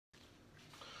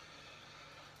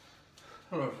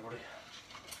Hello everybody.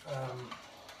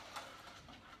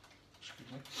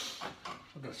 Excuse me.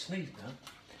 I've got to sneeze now.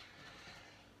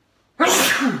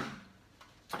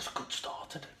 It's a good start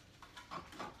to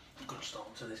Good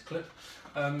start to this clip.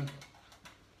 Right.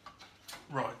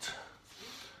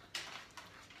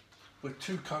 With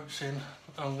 2 coats in,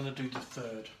 I'm going to do the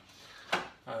third.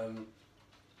 Now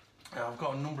I've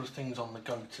got a number of things on the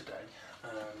go today.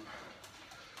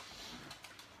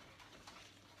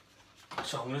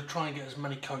 So I'm going to try and get as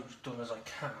many coats done as I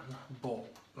can, but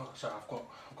like I say, I've got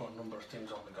a number of things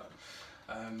on the go.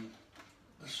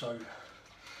 So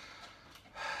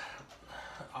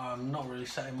I'm not really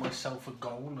setting myself a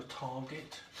goal, a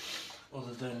target,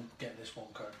 other than get this one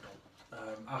coat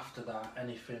done. After that,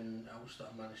 anything else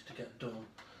that I manage to get done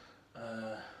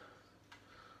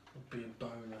would be a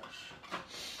bonus.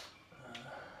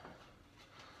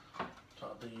 So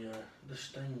the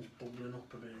stain's bubbling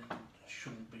up a bit. It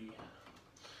shouldn't be.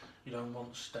 You don't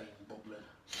want stain bubbling.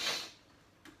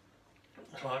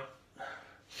 It's like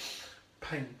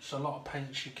paints. A lot of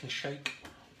paints you can shake.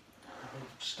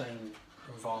 Stain and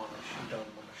varnish, you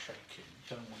don't want to shake it.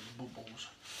 You don't want bubbles.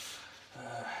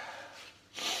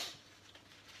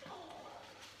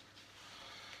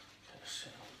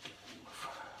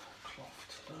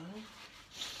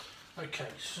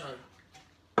 Okay, so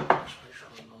let's make sure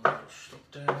I'm not stuck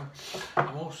down.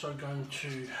 I'm also going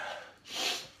to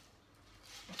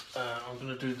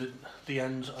do the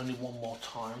ends only one more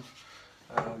time,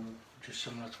 which is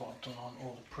similar to what I've done on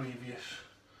all the previous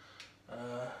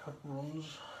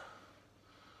runs.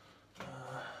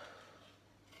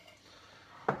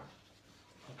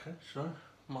 Okay, so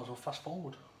might as well fast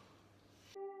forward.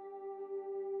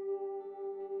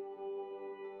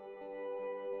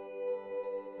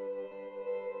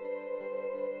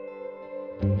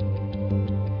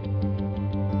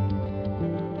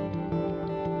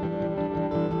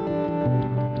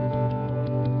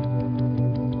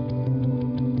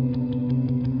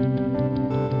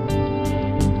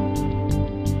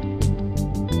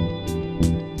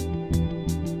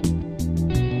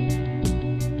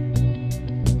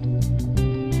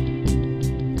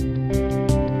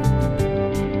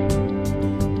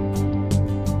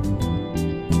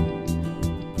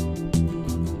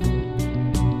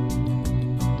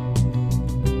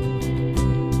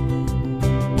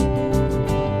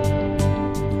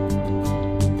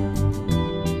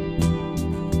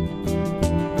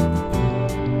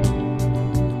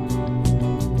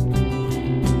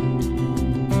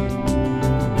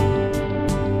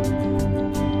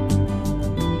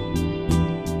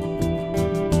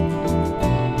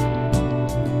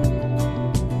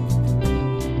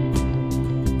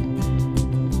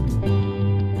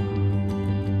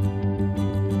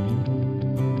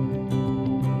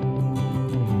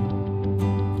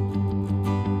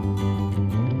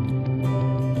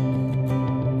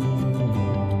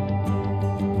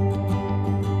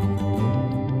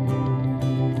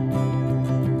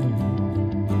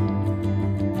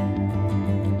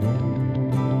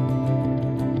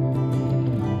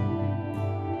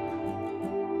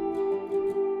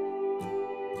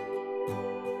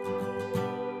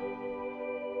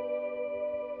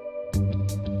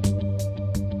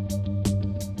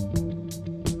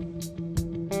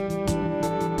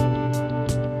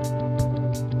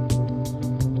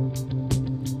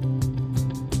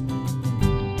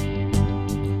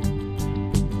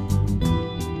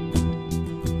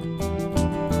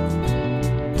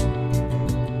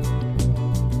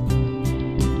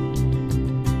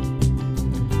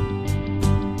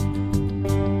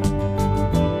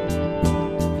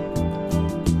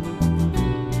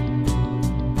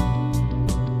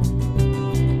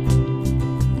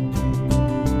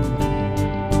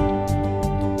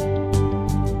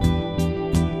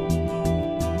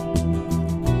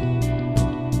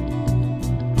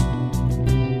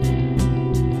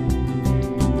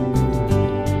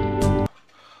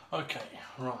 Okay,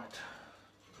 right.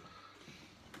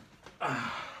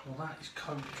 Well, that is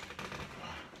coat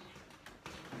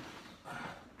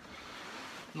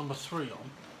number 3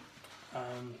 on.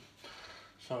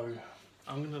 So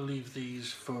I'm going to leave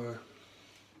these for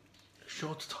as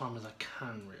short a time as I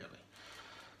can, really.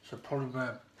 So probably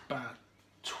about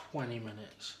 20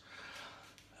 minutes.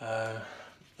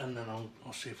 And then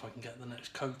I'll see if I can get the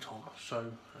next coat on.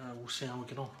 So we'll see how we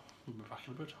get on. We'll be back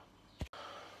in a bit.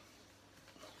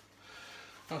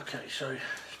 Okay, so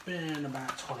it's been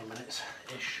about 20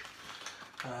 minutes-ish.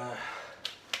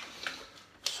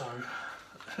 So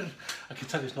I can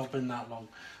tell it's not been that long.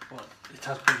 Well, it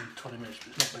has been 20 minutes, but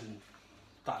it's not been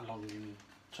that long in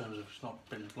terms of it's not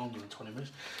been longer than 20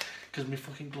 minutes because my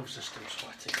fucking gloves are still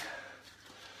sweating.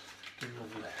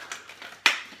 Lovely.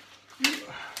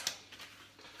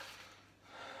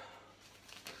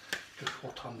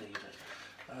 what I needed.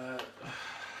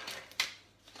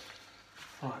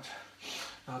 Right,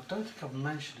 now I don't think I've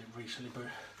mentioned it recently, but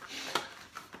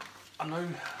I know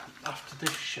after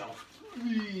this shelf,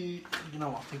 you know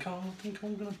what, I think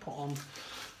I'm going to put on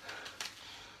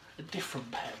a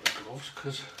different pair of gloves,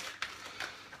 because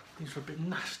these are a bit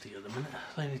nasty at the minute.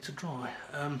 They need to dry.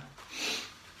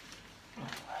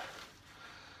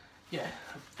 Yeah,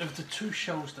 of the two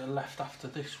shelves that are left after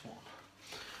this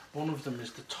one of them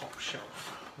is the top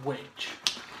shelf, which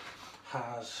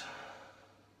has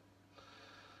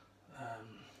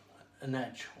an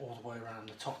edge all the way around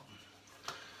the top,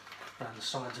 around the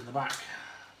sides and the back.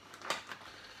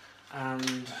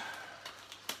 And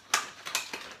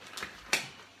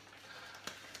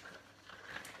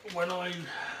when I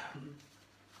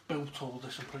built all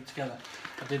this and put it together,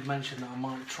 I did mention that I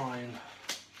might try and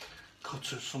cut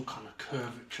some kind of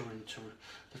curvature into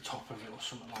the top of it or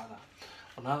something like that.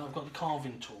 Well, now that I've got the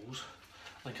carving tools,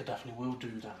 I think I definitely will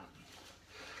do that.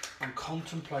 I'm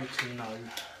contemplating now,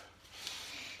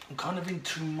 I'm kind of in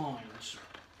two minds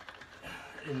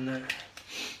in that,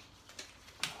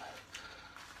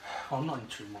 well, I'm not in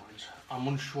two minds, I'm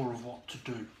unsure of what to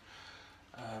do.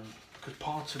 Because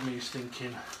part of me is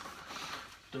thinking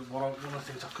that one of the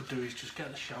things I could do is just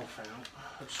get the shelf out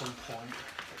at some point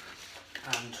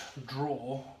and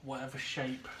draw whatever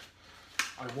shape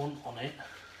I want on it,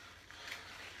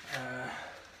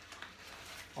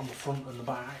 on the front and the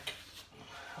back,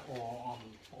 or on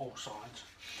all sides,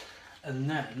 and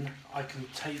then I can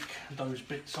take those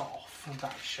bits off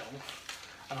that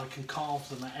shelf and I can carve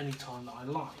them at any time that I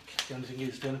like. The only thing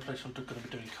is, the only place I'm going to be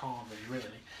doing carving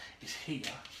really is here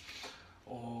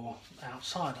or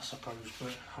outside, I suppose,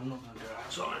 but I'm not going to do it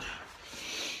outside.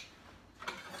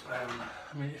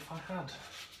 I mean, if I had,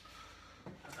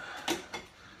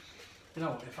 you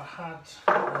know, if I had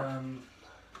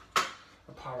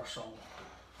a parasol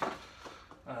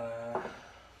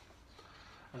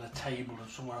and a table and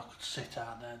somewhere I could sit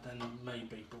out there, then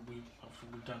maybe, but we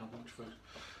don't have much for,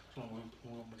 it's not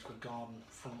much for garden,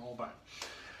 front or back.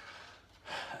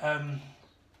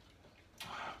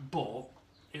 But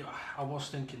you know, I was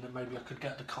thinking that maybe I could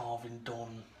get the carving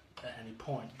done at any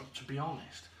point, but to be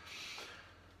honest,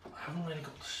 I haven't really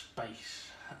got the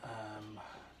space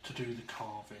to do the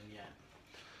carving yet,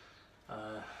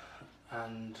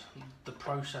 and the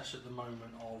process at the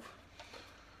moment of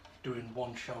doing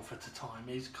one shelf at a time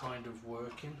is kind of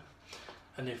working,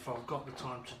 and if I've got the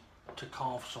time to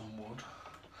carve some wood,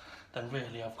 then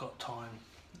really I've got time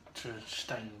to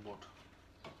stain wood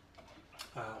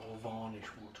or varnish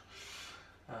wood,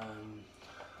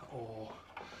 or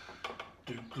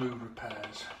do glue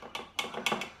repairs.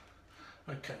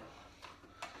 Okay,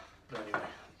 but anyway,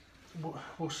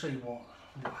 we'll see what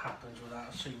happens with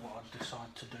that, see what I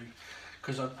decide to do,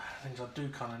 because I think I do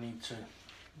kind of need to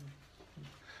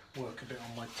work a bit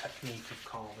on my technique of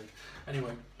carving.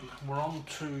 Anyway, we're on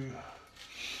to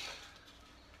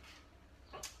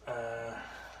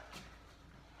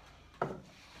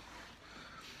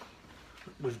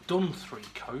we've done 3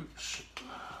 coats,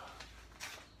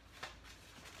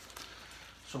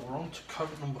 so we're on to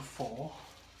coat number 4,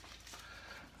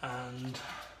 and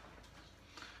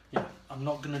yeah, I'm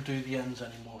not going to do the ends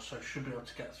anymore, so I should be able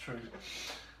to get through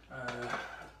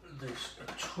this a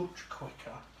touch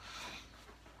quicker.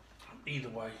 Either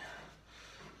way,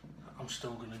 I'm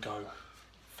still going to go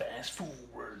fast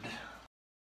forward.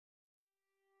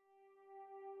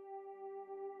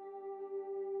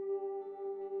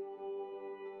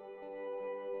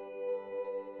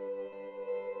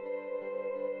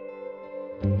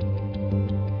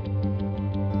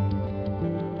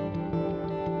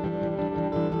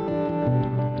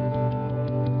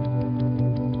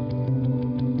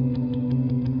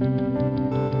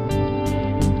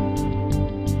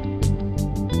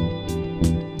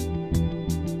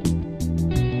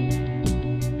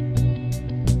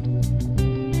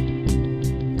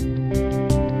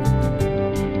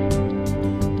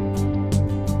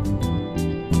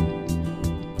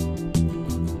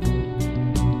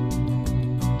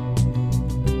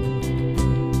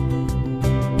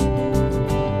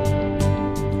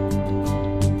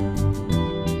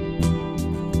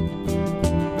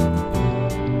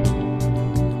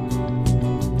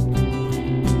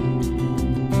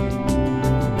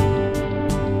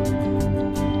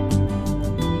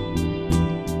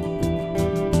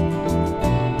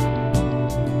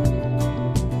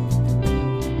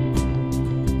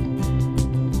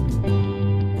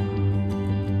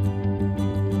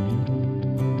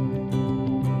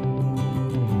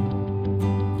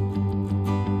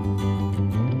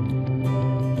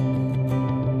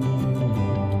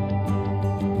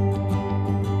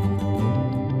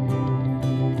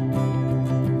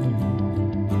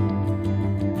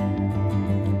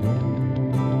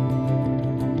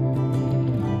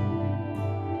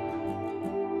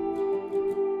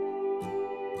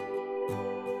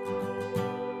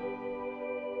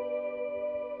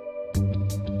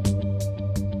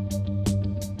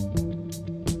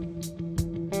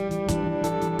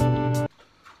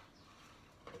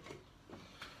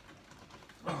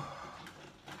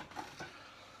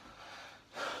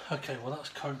 Okay, well that's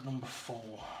coat number 4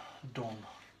 done.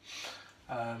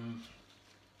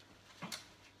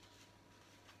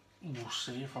 We'll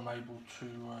see if I'm able to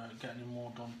get any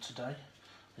more done today.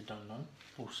 I don't know,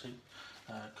 we'll see,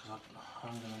 because I'm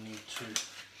going to need to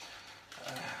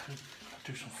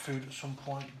do some food at some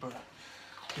point, but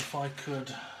if I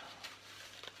could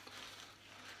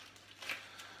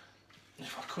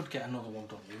get another one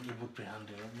done, it would be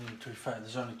handy. I mean, to be fair,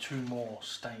 there's only 2 more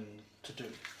stains to do.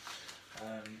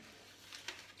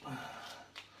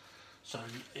 So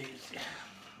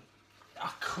I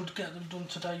could get them done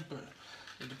today, but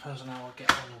it depends on how I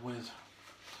get on with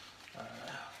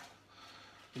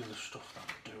the other stuff that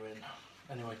I'm doing.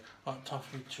 Anyway, right, time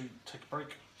for me to take a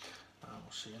break.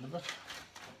 We'll see you in a bit.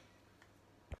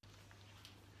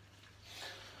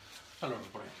 Hello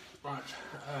everybody. Right,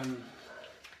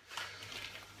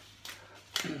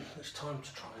 it's time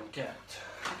to try and get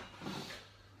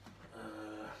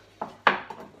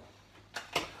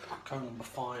coat number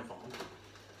 5 on.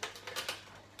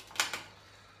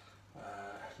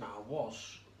 Now I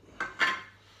was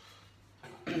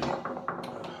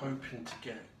hoping to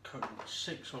get coat number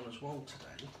 6 on as well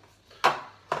today,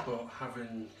 but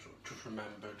having sort of just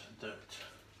remembered that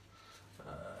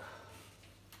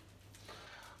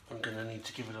I'm going to need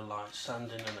to give it a light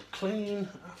sanding and a clean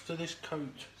after this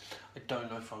coat. I don't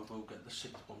know if I will get the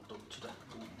 6th one done today.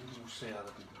 We'll see how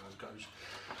it goes.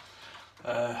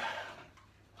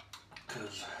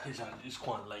 Because it's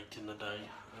quite late in the day.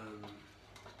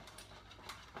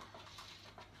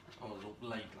 I was up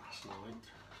late last night.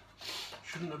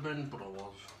 Shouldn't have been, but I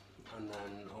was. And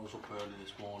then I was up early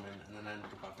this morning, and then ended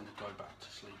up having to go back to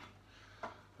sleep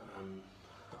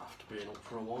after being up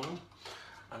for a while.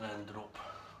 And I ended up,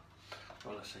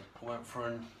 well, let's see, I went for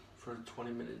a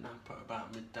 20-minute nap at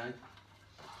about midday.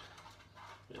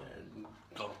 Yeah, and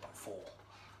got up at 4.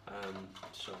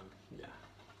 So yeah.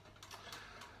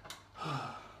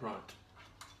 Right.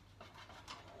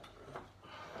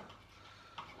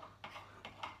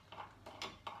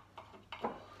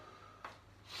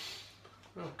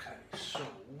 Okay, so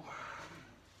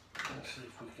let's see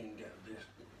if we can get this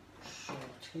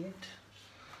sorted.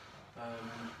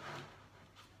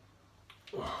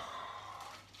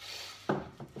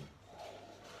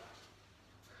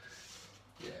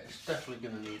 Yeah, it's definitely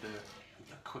going to need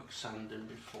a quick sanding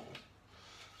before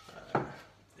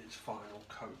its final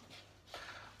coat.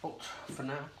 But for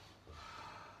now,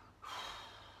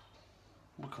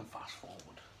 we can fast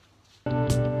forward.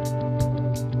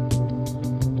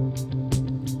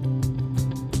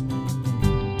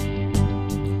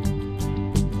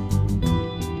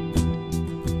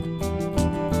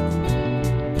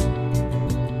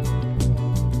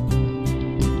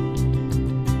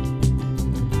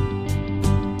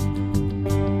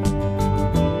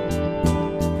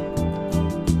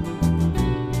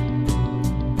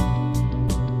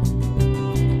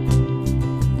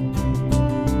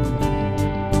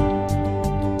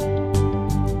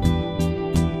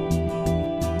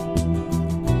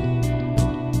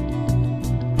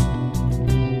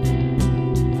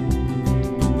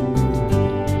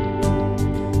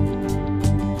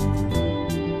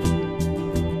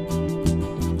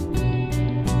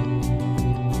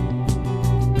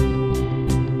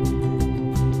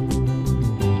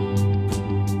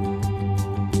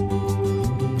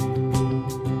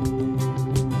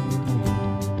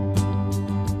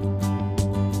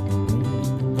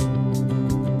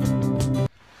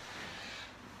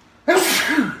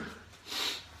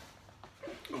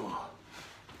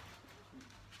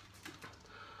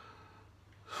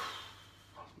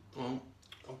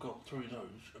 Through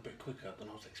those a bit quicker than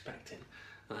I was expecting,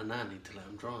 and I now need to let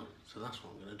them dry, so that's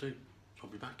what I'm going to do. So I'll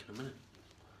be back in a minute.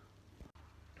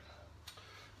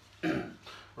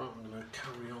 Right, I'm going to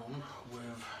carry on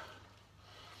with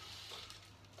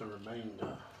the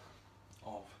remainder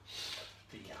of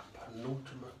the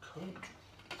penultimate coat.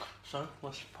 So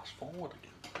let's fast forward again.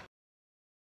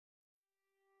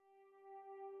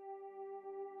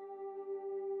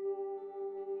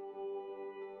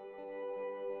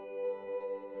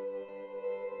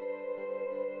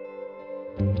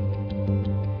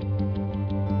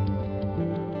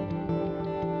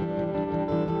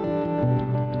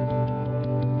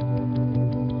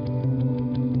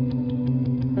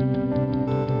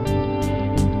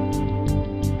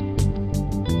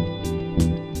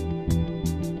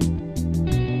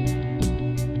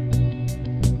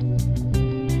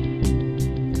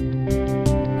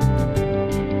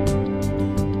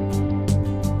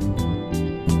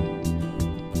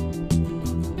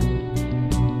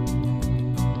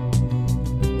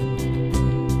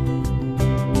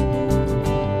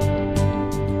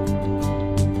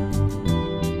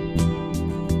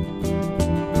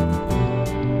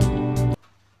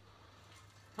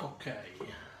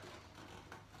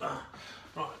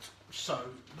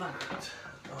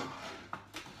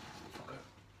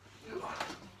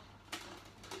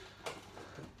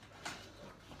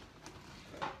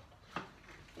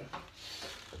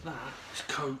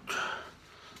 coat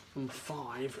number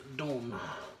 5 done,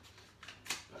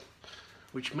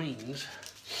 which means,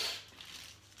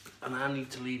 and I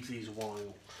need to leave these a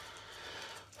while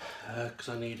because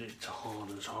I need it to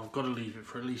harden, so I've got to leave it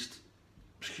for at least,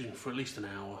 for at least an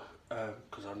hour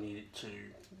because I need it to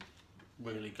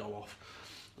really go off,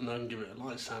 and then give it a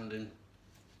light sanding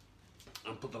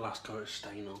and put the last coat of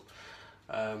stain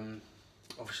on.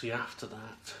 Obviously after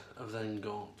that I've then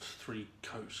got 3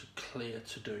 coats of clear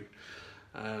to do,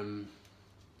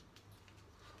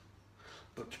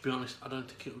 but to be honest I don't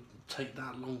think it would take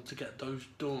that long to get those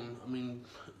done. I mean,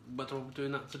 whether I'll be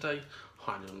doing that today,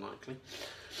 highly unlikely,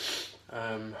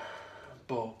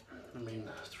 but I mean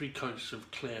 3 coats of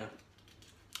clear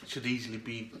should easily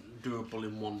be doable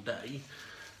in one day,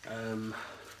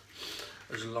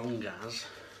 as long as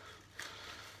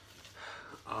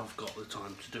I've got the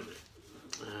time to do it.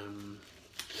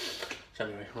 So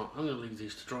anyway, right, I'm going to leave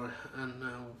these to dry and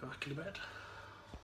we'll be back in bed.